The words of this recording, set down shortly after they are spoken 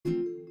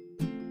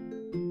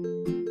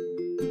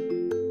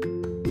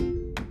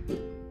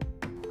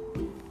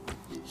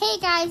Hey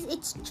guys,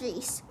 it's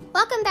Drees.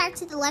 Welcome back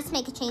to the Let's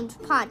Make a Change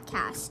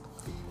podcast.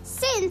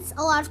 Since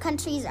a lot of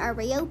countries are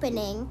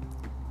reopening,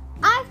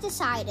 I've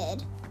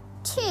decided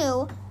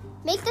to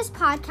make this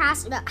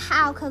podcast about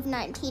how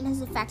COVID-19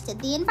 has affected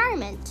the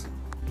environment.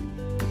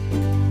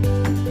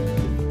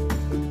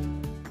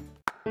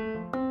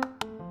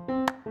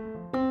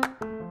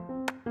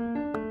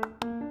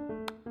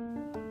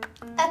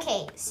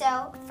 Okay,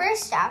 so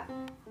first up,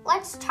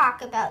 let's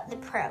talk about the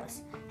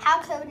pros. How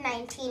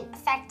COVID-19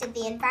 affected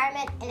the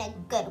environment in a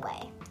good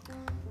way.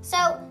 So,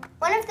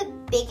 one of the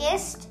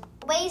biggest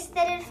ways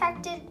that it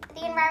affected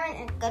the environment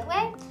in a good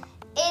way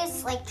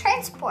is like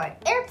transport,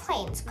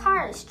 airplanes,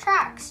 cars,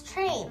 trucks,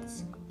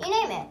 trains, you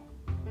name it.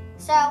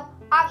 So,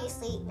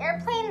 obviously,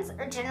 airplanes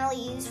are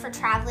generally used for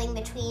traveling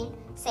between,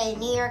 say,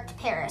 New York to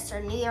Paris or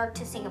New York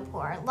to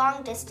Singapore,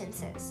 long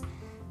distances.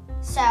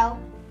 So,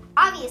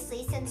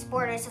 obviously, since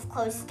borders have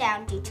closed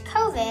down due to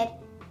COVID,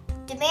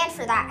 demand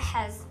for that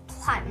has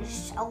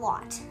plunged a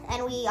lot,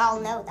 and we all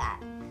know that.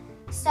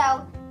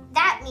 So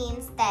that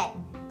means that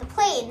the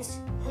planes,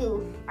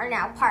 who are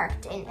now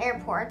parked in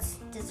airports,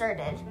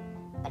 deserted,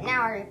 but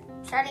now are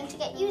starting to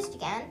get used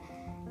again,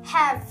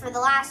 have for the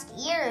last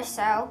year or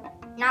so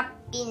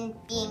not been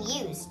being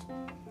used.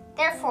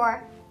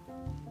 Therefore,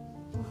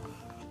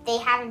 they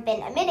haven't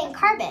been emitting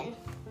carbon.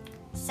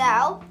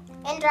 So,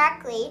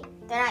 indirectly,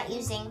 they're not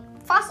using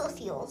fossil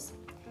fuels.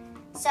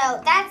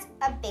 So that's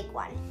a big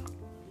one.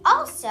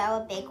 Also,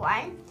 a big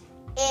one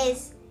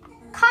is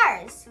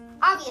cars.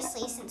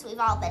 Obviously, since we've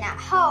all been at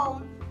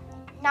home,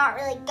 not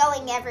really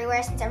going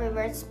everywhere since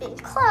everywhere's been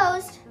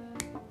closed,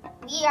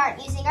 we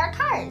aren't using our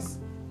cars.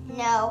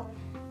 No,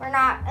 we're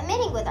not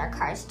emitting with our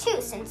cars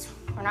too, since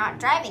we're not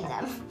driving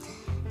them.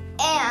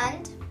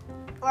 And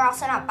we're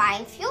also not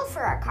buying fuel for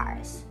our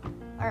cars,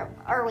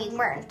 or we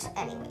weren't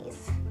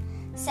anyways.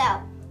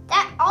 So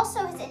that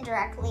also has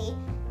indirectly,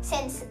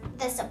 since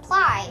the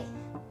supply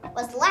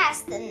was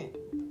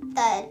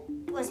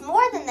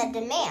more than the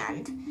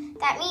demand,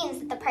 that means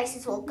that the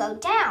prices will go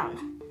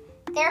down.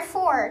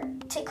 Therefore,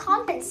 to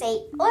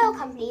compensate, oil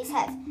companies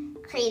have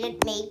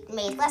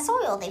made less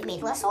oil. They've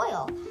made less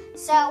oil.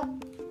 So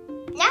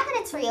now that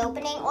it's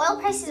reopening, oil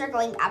prices are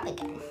going up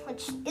again,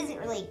 which isn't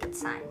really a good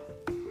sign.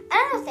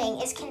 Another thing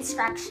is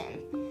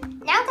construction.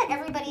 Now that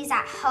everybody's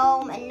at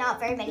home and not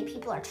very many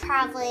people are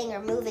traveling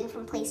or moving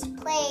from place to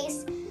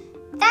place,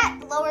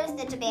 that lowers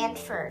the demand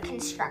for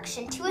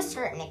construction to a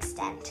certain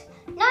extent.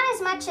 Not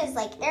as much as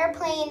like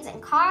airplanes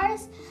and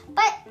cars,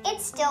 but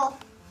it's still,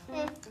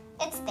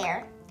 it's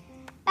there.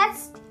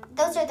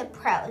 Those are the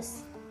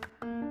pros.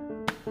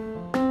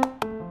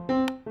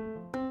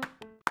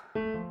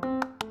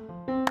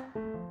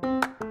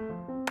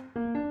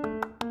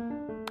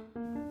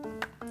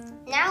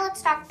 Now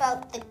let's talk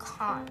about the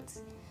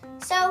cons.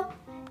 So,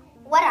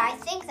 what I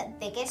think the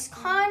biggest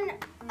con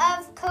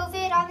of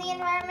COVID on the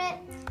environment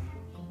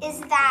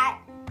is that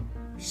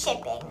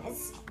shipping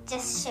is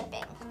just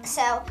shipping.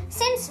 So,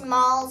 since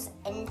malls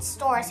and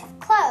stores have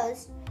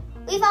closed,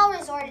 we've all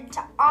resorted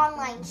to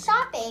online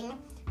shopping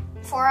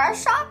for our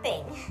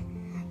shopping.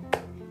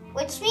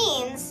 Which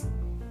means,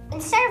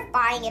 instead of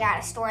buying it at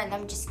a store and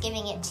them just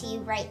giving it to you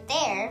right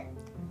there,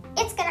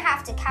 it's going to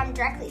have to come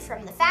directly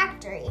from the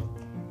factory.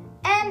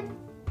 And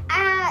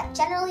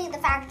generally, the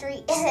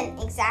factory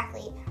isn't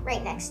exactly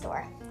right next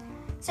door.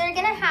 So you're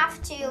going to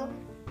have to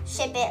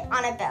ship it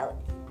on a boat.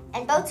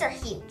 And boats are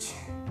huge,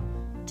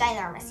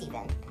 ginormous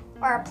even,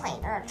 or a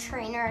plane, or a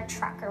train, or a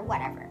truck, or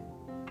whatever.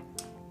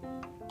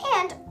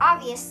 And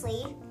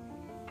obviously,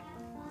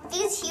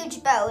 these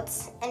huge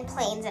boats and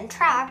planes and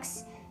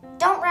trucks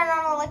don't run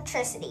on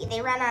electricity. They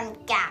run on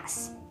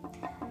gas,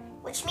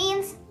 which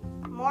means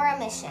more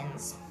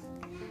emissions.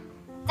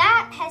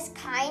 That has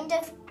kind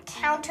of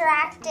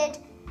counteracted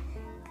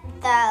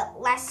the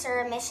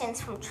lesser emissions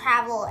from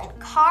travel and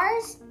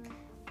cars,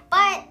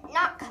 but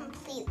not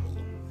completely.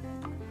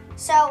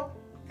 So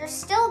you're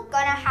still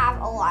going to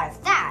have a lot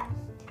of that.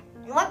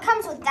 And what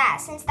comes with that,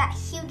 since that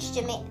huge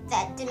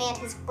demand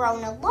has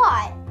grown a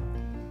lot,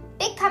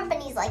 big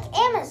companies like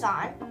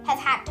Amazon have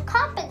had to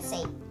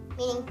compensate,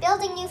 meaning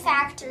building new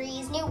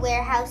factories, new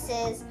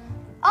warehouses,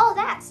 all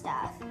that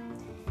stuff.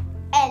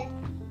 And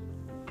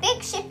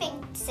big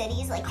shipping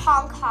cities like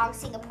Hong Kong,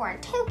 Singapore,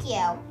 and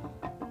Tokyo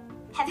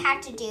have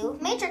had to do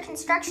major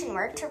construction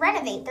work to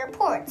renovate their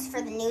ports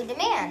for the new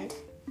demand.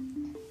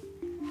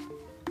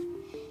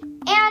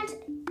 And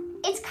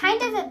it's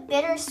kind of a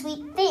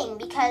bittersweet thing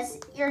because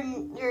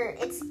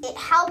it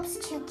helps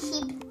to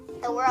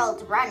keep the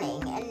world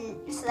running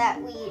and so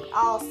that we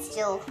all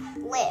still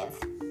live.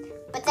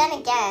 But then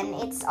again,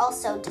 it's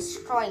also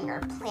destroying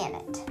our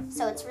planet.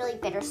 So it's really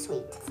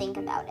bittersweet to think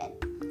about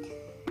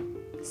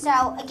it.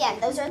 So again,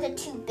 those are the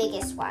two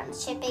biggest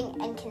ones,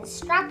 shipping and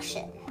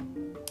construction.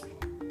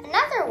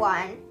 Another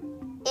one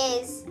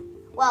is,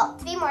 well,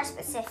 to be more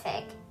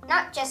specific,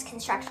 not just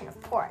construction of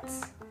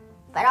ports,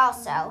 but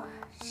also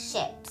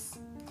ships.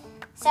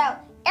 So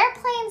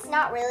airplanes,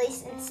 not really,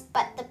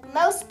 but the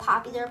most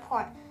popular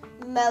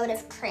mode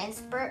of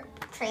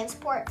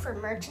transport for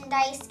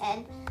merchandise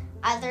and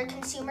other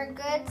consumer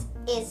goods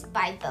is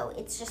by boat.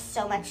 It's just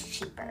so much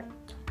cheaper.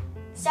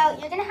 So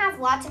you're going to have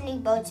lots of new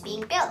boats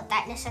being built.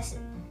 That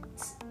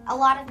necessitates a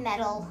lot of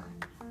metal,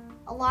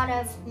 a lot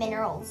of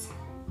minerals,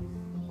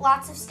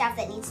 lots of stuff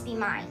that needs to be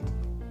mined.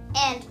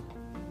 And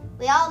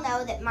we all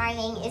know that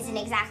mining isn't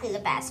exactly the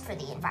best for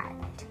the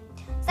environment.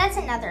 So that's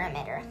another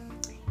emitter.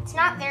 It's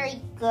not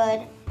very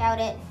good about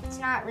it. It's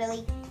not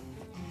really,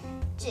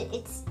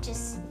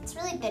 it's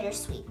really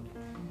bittersweet.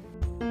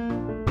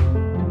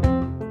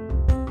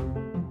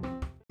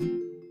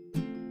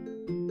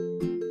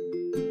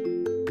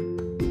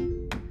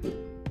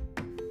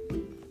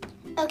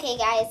 Okay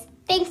guys,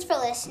 thanks for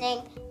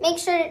listening. Make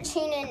sure to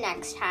tune in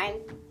next time.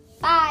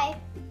 Bye.